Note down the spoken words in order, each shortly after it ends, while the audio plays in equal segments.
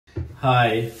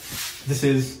Hi, this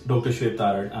is Dr. Shoaib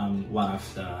Tarrar. I'm one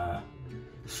of the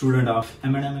student of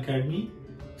M&M Academy,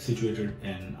 situated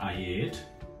in IE8.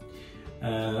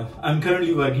 I'm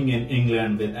currently working in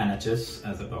England with NHS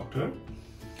as a doctor.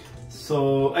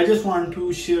 So I just want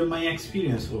to share my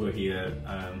experience over here.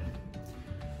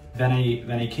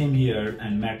 When I came here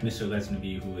and met Mr.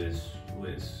 Ghaznavi, who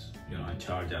is in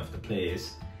charge of the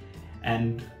place,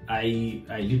 and I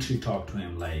literally talked to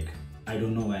him like, I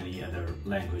don't know any other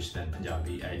language than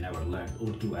Punjabi. I never learned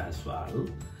Urdu as well.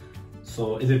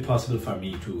 So is it possible for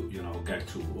me to get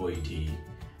through OET?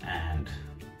 And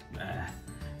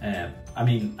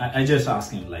I just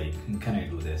asked him like, can I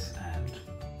do this? And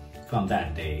from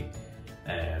that day,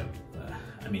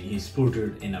 he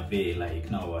supported in a way like,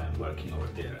 now I'm working over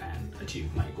there and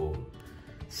achieved my goal.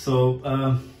 So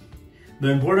the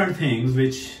important things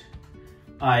which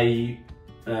I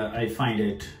find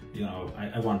it,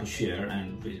 I want to share,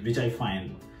 and which I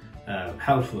find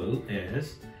helpful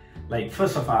is, like,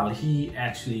 first of all, he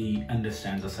actually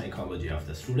understands the psychology of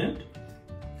the student,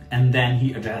 and then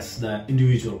he addresses the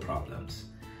individual problems.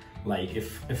 Like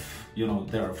if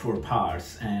there are 4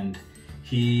 parts, and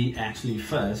he actually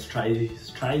first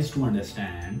tries to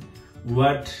understand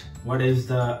what is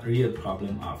the real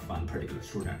problem of one particular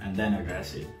student, and then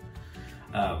address it.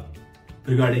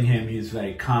 Regarding him, he is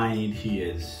very kind, he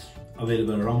is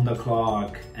available around the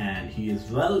clock, and he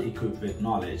is well equipped with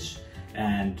knowledge.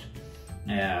 And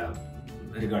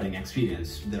regarding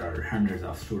experience, there are hundreds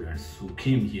of students who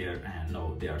came here and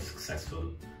now they are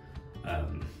successful.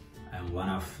 I'm one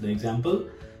of the example.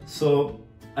 So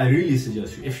I really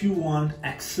suggest you, if you want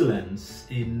excellence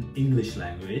in English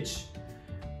language,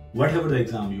 whatever the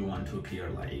exam you want to appear,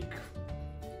 like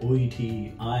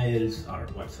OET, IELTS, or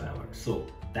whatsoever, so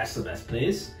that's the best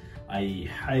place. I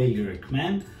highly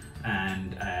recommend,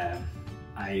 and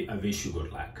I wish you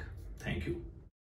good luck. Thank you.